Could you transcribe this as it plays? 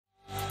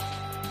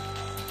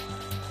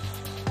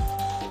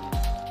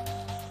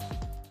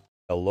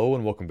Hello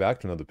and welcome back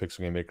to another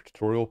Pixel Game Maker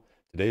tutorial.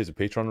 Today is a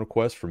Patron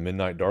request from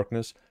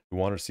Midknightdarknss who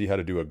wanted to see how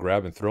to do a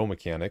grab and throw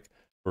mechanic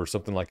for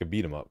something like a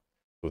beat 'em up.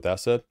 So with that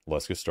said,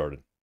 let's get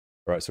started.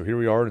 Alright, so here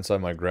we are inside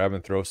my grab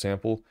and throw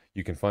sample.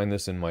 You can find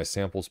this in my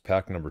samples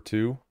pack number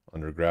 2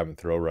 under grab and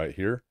throw right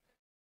here.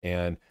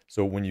 And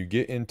so when you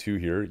get into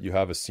here, you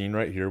have a scene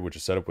right here which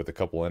is set up with a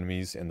couple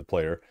enemies and the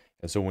player.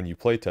 And so when you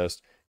play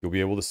test, you'll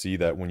be able to see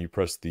that when you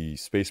press the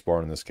space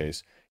bar in this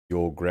case,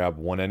 you'll grab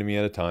one enemy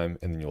at a time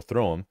and then you'll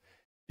throw them.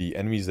 The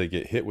enemies that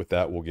get hit with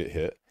that will get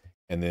hit,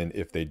 and then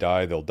if they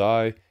die, they'll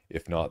die.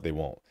 If not, they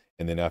won't.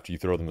 And then after you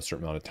throw them a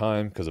certain amount of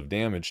time, because of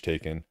damage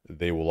taken,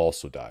 they will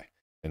also die.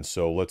 And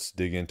so let's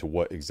dig into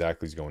what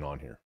exactly is going on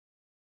here.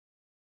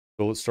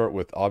 So let's start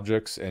with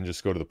objects and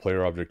just go to the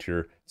player object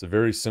here. It's a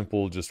very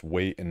simple, just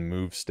wait and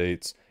move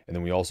states. And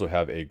then we also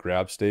have a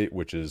grab state,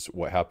 which is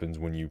what happens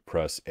when you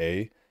press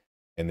A,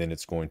 and then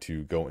it's going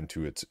to go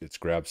into its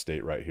grab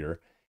state right here.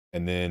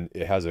 And then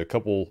it has a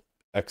couple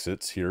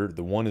exits here.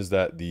 The one is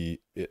that the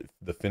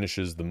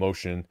finishes the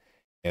motion,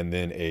 and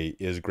then a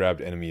is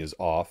grabbed enemy is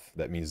off.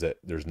 That means that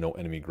there's no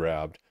enemy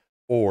grabbed.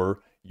 Or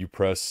you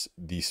press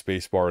the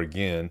space bar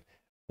again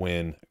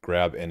when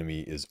grab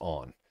enemy is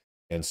on.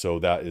 And so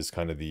that is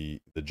kind of the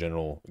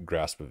general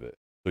grasp of it.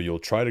 So you'll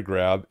try to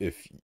grab.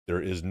 If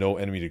there is no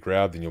enemy to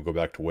grab, then you'll go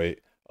back to wait.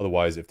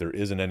 Otherwise, if there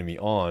is an enemy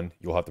on,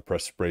 you'll have to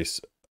press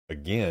space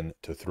again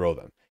to throw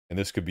them. And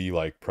this could be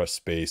like press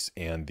space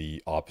and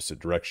the opposite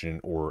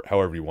direction, or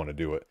however you want to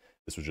do it.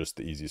 This was just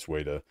the easiest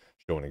way to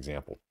show an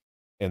example.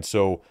 And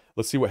so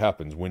let's see what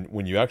happens.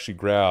 When you actually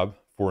grab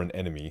for an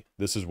enemy,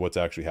 this is what's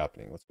actually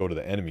happening. Let's go to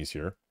the enemies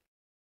here.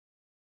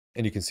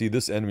 And you can see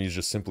this enemy is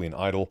just simply an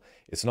idle.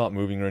 It's not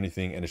moving or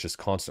anything, and it's just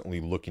constantly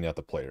looking at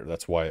the player.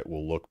 That's why it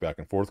will look back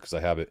and forth, because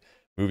I have it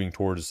moving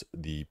towards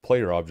the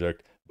player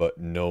object, but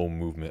no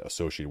movement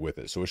associated with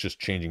it. So it's just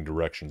changing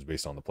directions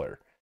based on the player.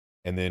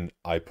 And then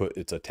I put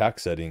its attack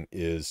setting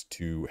is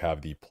to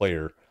have the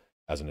player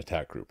as an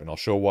attack group. And I'll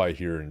show why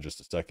here in just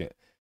a second.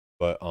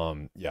 But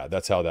yeah,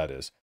 that's how that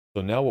is.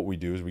 So now what we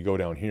do is we go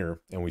down here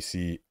and we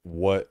see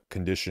what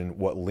condition,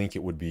 what link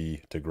it would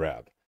be to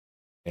grab.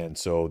 And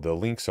so the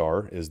links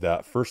is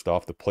that first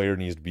off, the player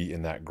needs to be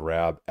in that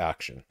grab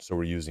action. So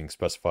we're using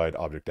specified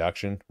object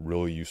action,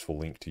 really useful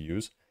link to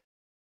use.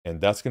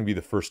 And that's going to be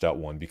the first out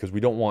one, because we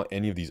don't want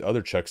any of these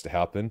other checks to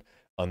happen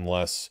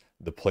unless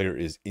the player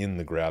is in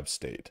the grab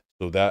state.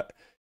 So that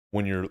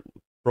when you're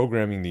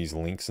programming these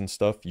links and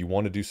stuff, you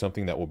want to do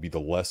something that will be the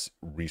less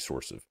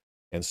resourceful.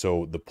 And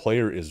so the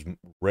player is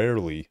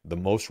rarely, the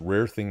most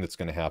rare thing that's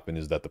going to happen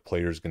is that the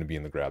player is going to be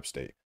in the grab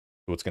state.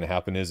 So what's going to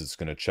happen is it's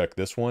going to check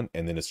this one,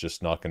 and then it's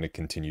just not going to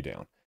continue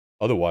down.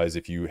 Otherwise,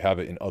 if you have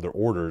it in other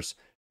orders,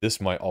 this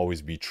might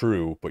always be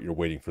true, but you're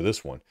waiting for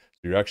this one.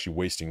 So you're actually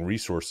wasting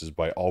resources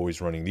by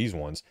always running these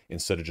ones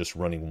instead of just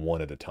running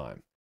one at a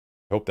time.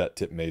 I hope that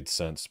tip made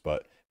sense,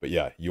 but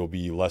yeah, you'll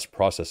be less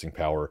processing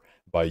power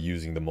by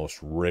using the most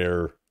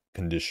rare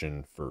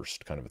condition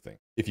first, kind of a thing.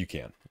 If you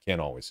can. You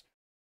can't always.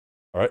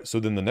 All right, so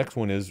then the next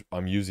one is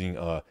I'm using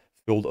a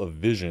field of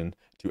vision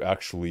to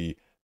actually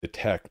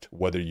detect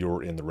whether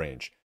you're in the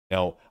range.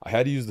 Now, I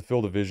had to use the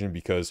field of vision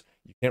because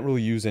you can't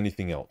really use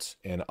anything else.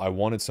 And I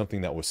wanted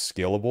something that was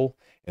scalable.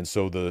 And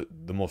so the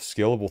most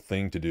scalable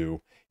thing to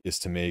do is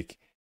to make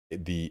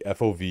the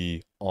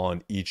FOV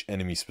on each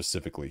enemy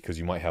specifically, because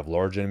you might have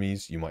large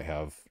enemies, you might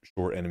have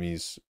short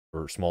enemies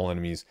or small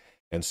enemies.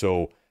 And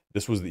so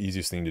this was the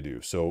easiest thing to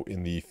do. So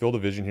in the field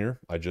of vision here,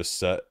 I just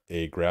set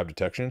a grab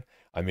detection.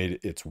 I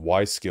made its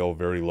Y scale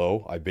very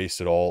low. I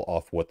based it all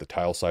off what the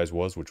tile size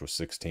was, which was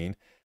 16.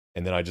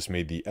 And then I just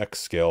made the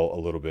X scale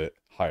a little bit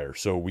higher.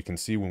 So we can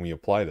see when we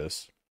apply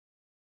this,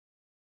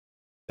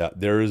 that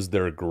there is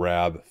their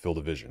grab field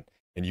of vision.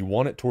 And you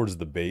want it towards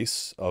the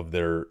base of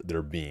their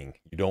being.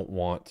 You don't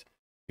want,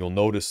 you'll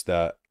notice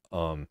that,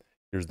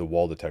 here's the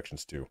wall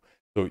detections too.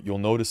 So you'll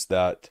notice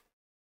that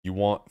you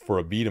want, for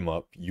a beat 'em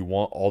up, you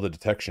want all the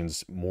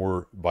detections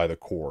more by the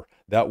core.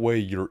 That way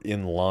you're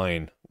in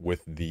line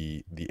with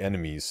the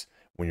enemies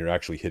when you're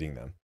actually hitting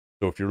them.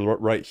 So if you're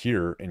right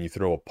here and you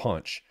throw a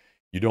punch,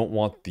 you don't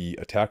want the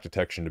attack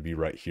detection to be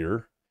right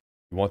here.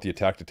 You want the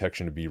attack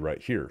detection to be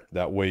right here.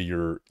 That way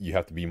you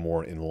have to be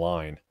more in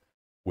line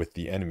with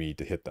the enemy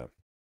to hit them.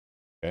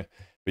 Okay,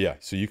 but yeah,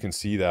 so you can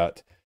see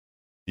that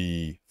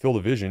the field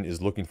of vision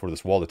is looking for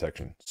this wall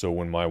detection. So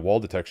when my wall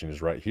detection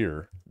is right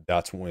here,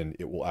 that's when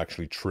it will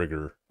actually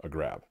trigger a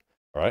grab.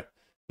 All right,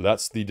 so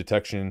that's the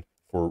detection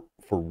for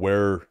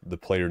where the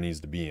player needs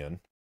to be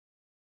in.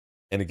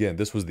 And again,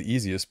 this was the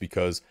easiest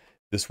because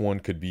this one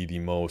could be the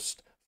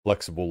most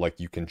flexible, like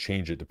you can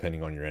change it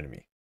depending on your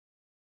enemy.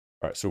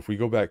 All right, so if we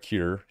go back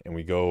here and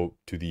we go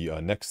to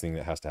the next thing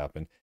that has to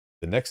happen,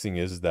 the next thing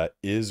is that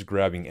is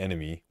grabbing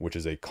enemy, which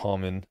is a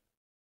common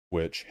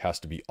switch, has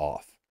to be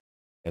off.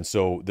 And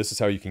so this is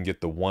how you can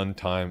get the one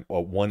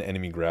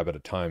enemy grab at a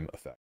time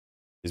effect,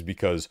 is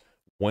because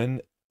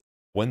when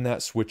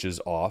that switch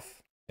is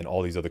off and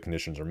all these other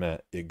conditions are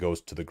met, it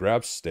goes to the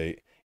grab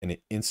state and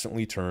it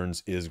instantly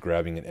turns is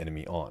grabbing an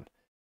enemy on.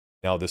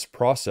 Now this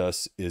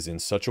process is in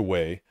such a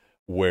way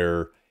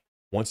where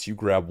once you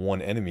grab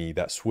one enemy,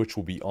 that switch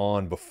will be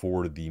on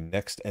before the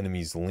next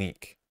enemy's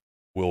link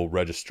will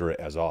register it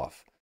as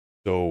off.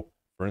 So,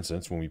 for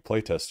instance, when we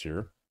playtest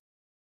here,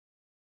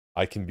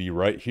 I can be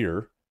right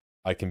here.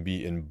 I can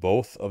be in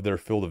both of their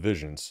field of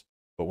visions,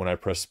 but when I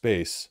press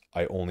space,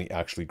 I only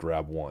actually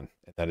grab one.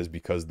 And that is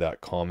because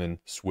that common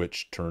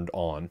switch turned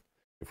on.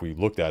 If we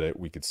looked at it,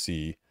 we could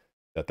see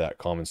that that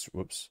common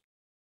switch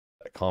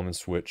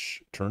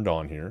turned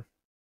on here.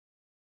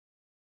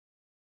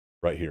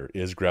 Right here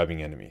is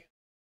grabbing enemy,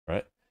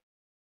 right?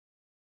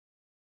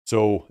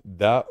 So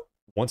that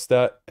once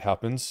that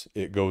happens,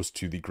 it goes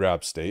to the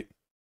grab state.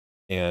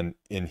 And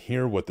in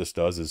here, what this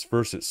does is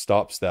first it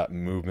stops that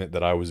movement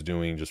that I was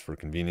doing just for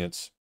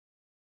convenience.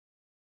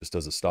 Just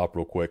does a stop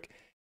real quick.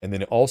 And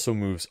then it also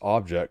moves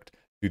object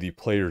to the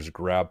player's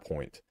grab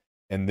point.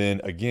 And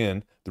then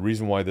again, the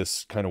reason why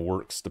this kind of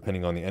works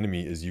depending on the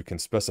enemy is you can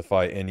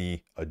specify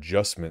any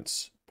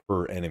adjustments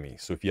per enemy.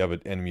 So if you have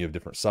an enemy of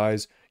different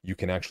size, you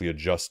can actually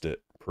adjust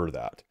it per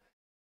that.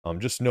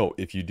 Just note,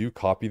 if you do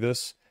copy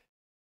this,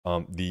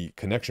 the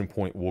connection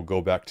point will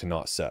go back to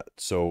not set.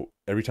 So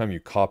every time you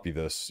copy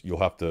this, you'll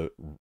have to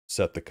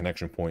set the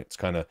connection point. It's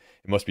kind of,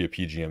 it must be a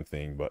PGM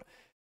thing, but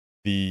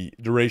the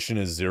duration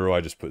is 0.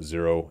 I just put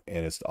 0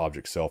 and it's the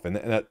object self. And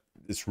that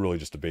it's really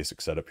just a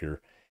basic setup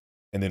here.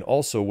 And then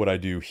also what I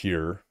do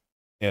here,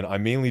 and I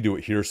mainly do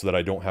it here so that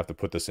I don't have to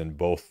put this in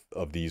both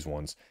of these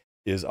ones,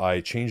 is I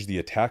change the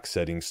attack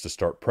settings to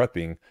start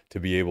prepping to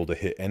be able to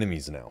hit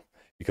enemies now.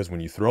 Because when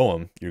you throw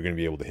them, you're going to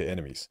be able to hit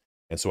enemies.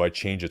 And so I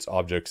change its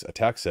object's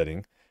attack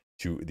setting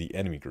to the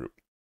enemy group.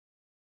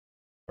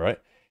 All right.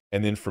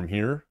 And then from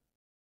here,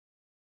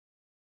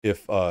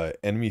 if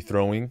enemy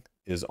throwing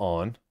is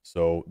on,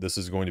 so this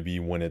is going to be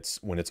when it's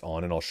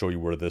on, and I'll show you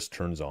where this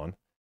turns on.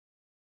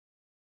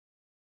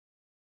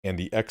 And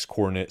the X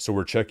coordinate, so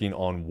we're checking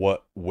on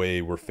what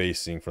way we're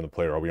facing from the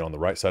player. Are we on the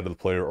right side of the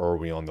player or are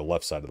we on the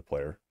left side of the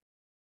player?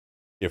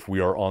 If we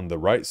are on the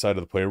right side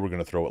of the player, we're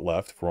going to throw it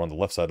left. If we're on the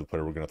left side of the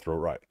player, we're going to throw it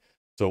right.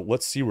 So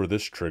let's see where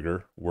this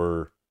trigger,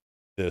 where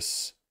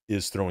this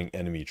is throwing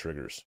enemy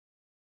triggers.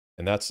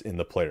 And that's in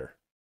the player.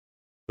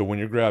 So when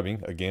you're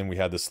grabbing, again, we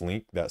had this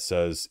link that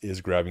says is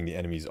grabbing the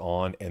enemies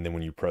on. And then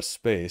when you press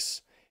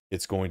space,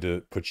 it's going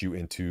to put you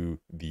into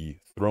the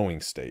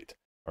throwing state.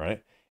 All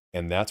right.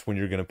 And that's when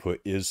you're going to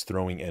put is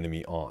throwing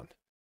enemy on.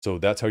 So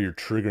that's how you're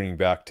triggering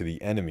back to the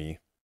enemy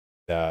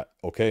that,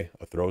 okay,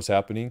 a throw is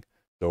happening.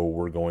 So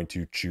we're going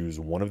to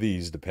choose one of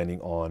these depending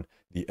on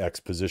the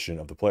X position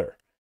of the player.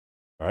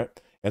 All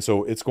right. And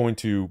so it's going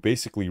to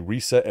basically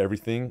reset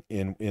everything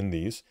in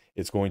these.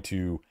 It's going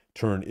to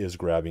turn is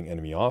grabbing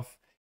enemy off,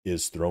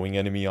 is throwing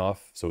enemy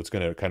off. So it's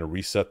going to kind of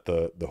reset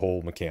the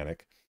whole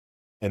mechanic.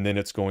 And then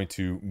it's going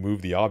to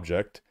move the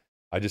object.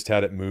 I just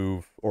had it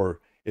move, or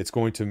it's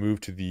going to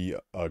move to the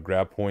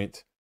grab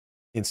point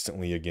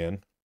instantly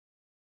again.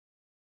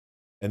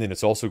 And then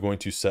it's also going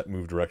to set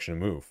move direction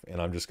and move.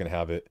 And I'm just going to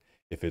have it,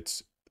 if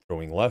it's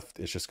throwing left,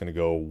 it's just going to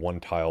go one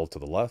tile to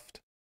the left.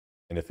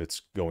 And if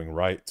it's going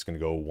right, it's going to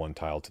go one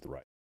tile to the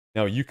right.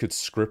 Now you could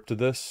script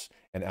this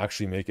and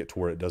actually make it to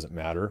where it doesn't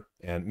matter.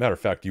 And matter of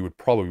fact, you would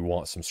probably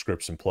want some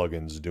scripts and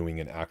plugins doing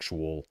an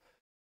actual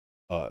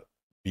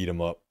beat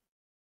 'em up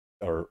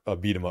or a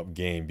beat 'em up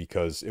game,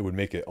 because it would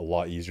make it a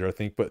lot easier, I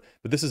think. But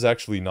this is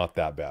actually not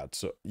that bad.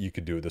 So you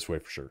could do it this way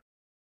for sure.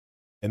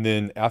 And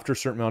then after a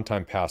certain amount of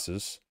time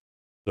passes,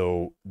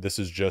 so this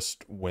is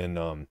just when,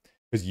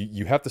 because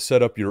you have to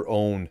set up your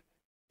own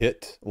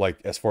hit,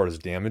 like as far as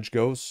damage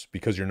goes,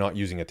 because you're not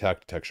using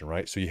attack detection,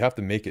 right? So you have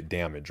to make it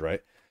damage,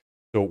 right?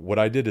 So what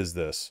I did is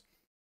this.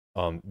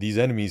 These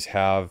enemies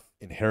have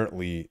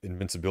inherently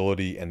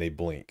invincibility and they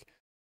blink.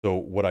 So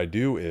what I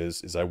do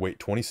is I wait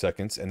 20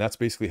 seconds, and that's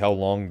basically how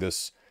long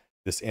this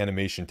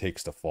animation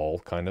takes to fall,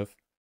 kind of.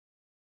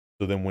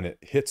 So then when it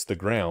hits the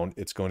ground,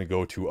 it's going to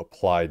go to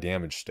apply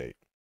damage state.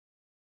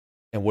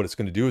 And what it's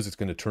going to do is it's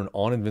going to turn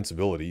on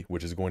invincibility,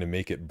 which is going to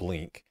make it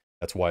blink.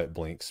 That's why it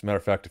blinks. Matter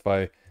of fact, if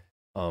I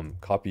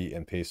copy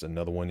and paste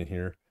another one in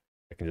here,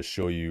 I can just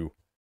show you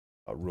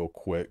real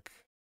quick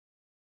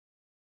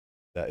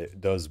that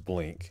it does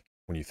blink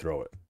when you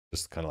throw it,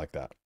 just kind of like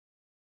that.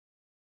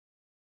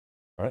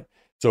 All right.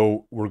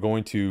 So we're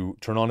going to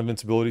turn on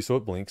invincibility so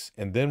it blinks,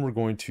 and then we're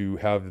going to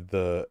have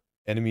the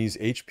enemy's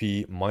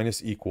HP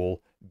minus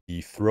equal the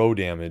throw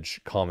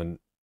damage common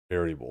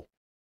variable.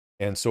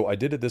 And so I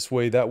did it this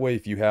way. That way,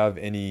 if you have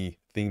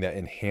anything that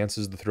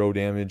enhances the throw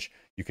damage,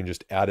 you can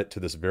just add it to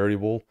this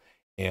variable,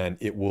 and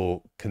it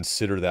will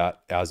consider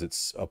that as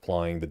it's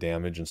applying the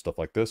damage and stuff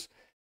like this.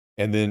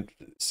 And then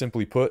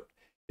simply put,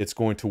 it's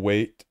going to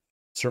wait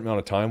a certain amount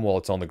of time while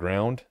it's on the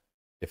ground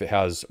if it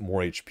has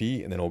more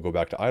HP, and then it'll go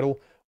back to idle.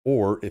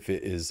 Or if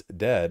it is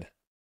dead,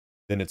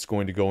 then it's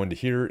going to go into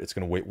here. It's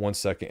going to wait 1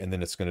 second, and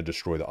then it's going to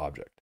destroy the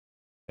object.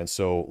 And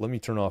so let me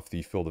turn off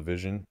the field of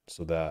vision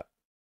so that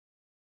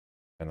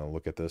kind of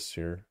look at this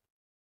here,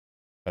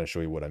 kind of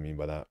show you what I mean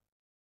by that.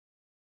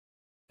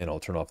 And I'll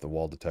turn off the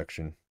wall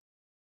detection.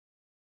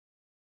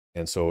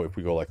 And so if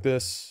we go like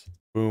this,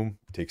 boom,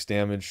 it takes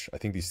damage. I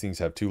think these things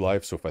have 2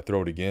 life. So if I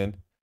throw it again,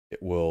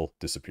 it will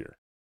disappear.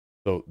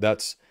 So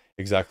that's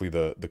exactly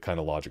the kind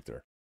of logic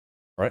there.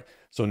 All right.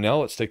 So now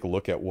let's take a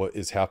look at what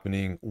is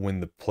happening when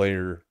the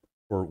player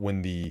or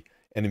when the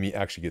enemy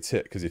actually gets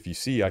hit. Because if you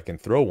see, I can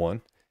throw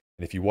one.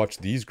 And if you watch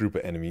these group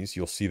of enemies,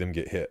 you'll see them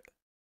get hit.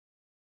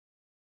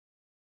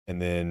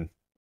 And then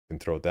I can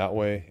throw it that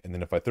way. And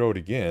then if I throw it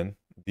again,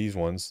 those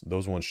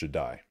ones should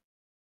die.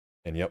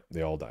 And yep,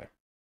 they all die.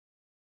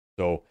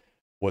 So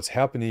what's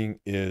happening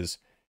is,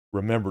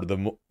 remember,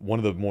 one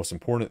of the most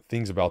important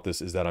things about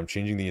this is that I'm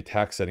changing the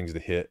attack settings to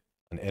hit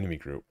an enemy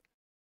group.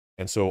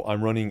 And so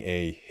I'm running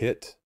a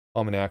hit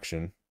common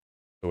action,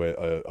 so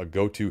a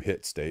go-to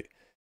hit state.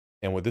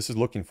 And what this is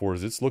looking for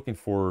is it's looking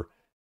for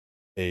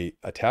a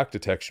attack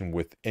detection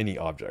with any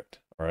object.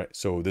 All right.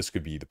 So this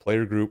could be the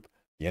player group,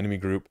 the enemy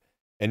group,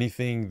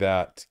 anything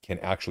that can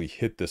actually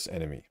hit this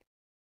enemy.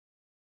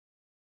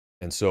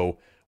 And so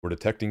we're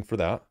detecting for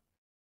that.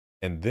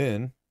 And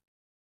then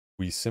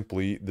we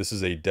simply, this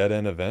is a dead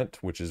end event,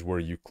 which is where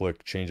you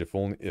click change if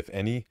only, if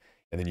any,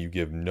 and then you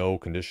give no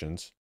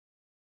conditions.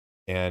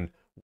 And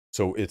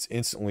so it's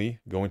instantly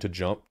going to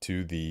jump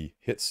to the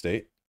hit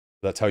state.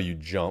 That's how you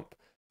jump.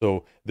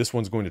 So this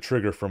one's going to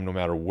trigger from no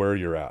matter where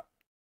you're at.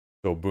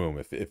 So boom,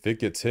 if it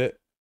gets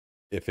hit,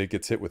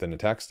 with an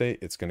attack state,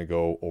 it's going to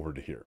go over to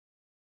here.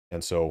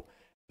 And so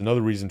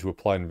another reason to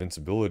apply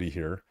invincibility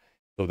here,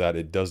 so that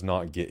it does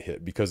not get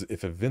hit. Because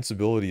if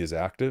invincibility is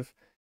active,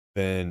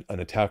 then an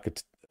attack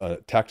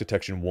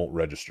detection won't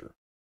register.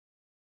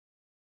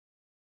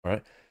 All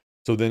right.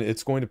 So then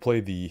it's going to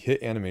play the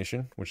hit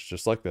animation, which is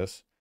just like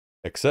this,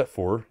 except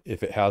for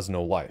if it has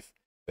no life.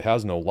 If it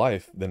has no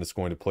life, then it's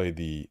going to play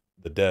the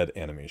dead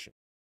animation.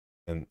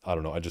 And I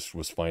don't know, I just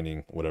was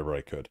finding whatever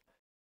I could.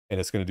 And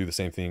it's going to do the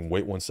same thing,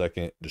 wait 1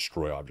 second,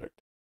 destroy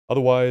object.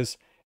 Otherwise,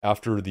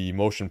 after the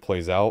motion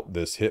plays out,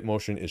 this hit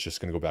motion is just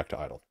going to go back to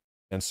idle.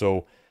 And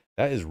so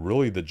that is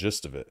really the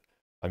gist of it.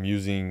 I'm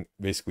using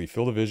basically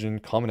field of vision,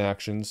 common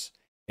actions,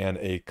 and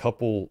a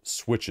couple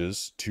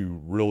switches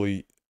to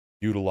really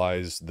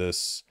utilize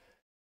this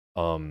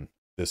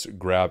this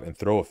grab and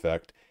throw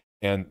effect.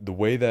 And the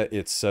way that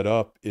it's set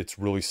up, it's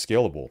really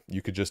scalable.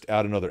 You could just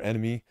add another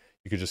enemy.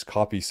 You could just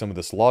copy some of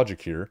this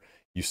logic here.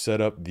 You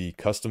set up the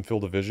custom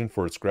field of vision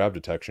for its grab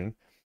detection,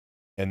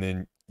 and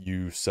then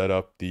you set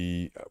up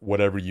the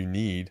whatever you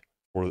need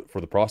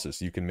for the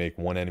process. You can make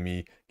one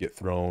enemy get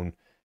thrown,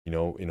 you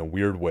know, in a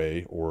weird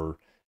way, or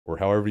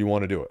however you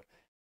want to do it.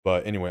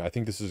 But anyway, I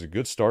think this is a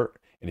good start.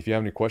 And if you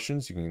have any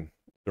questions, you can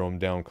throw them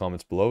down in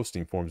comments below.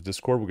 Steam Forums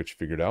Discord will get you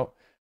figured out.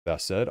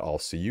 That said, I'll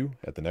see you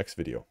at the next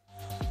video.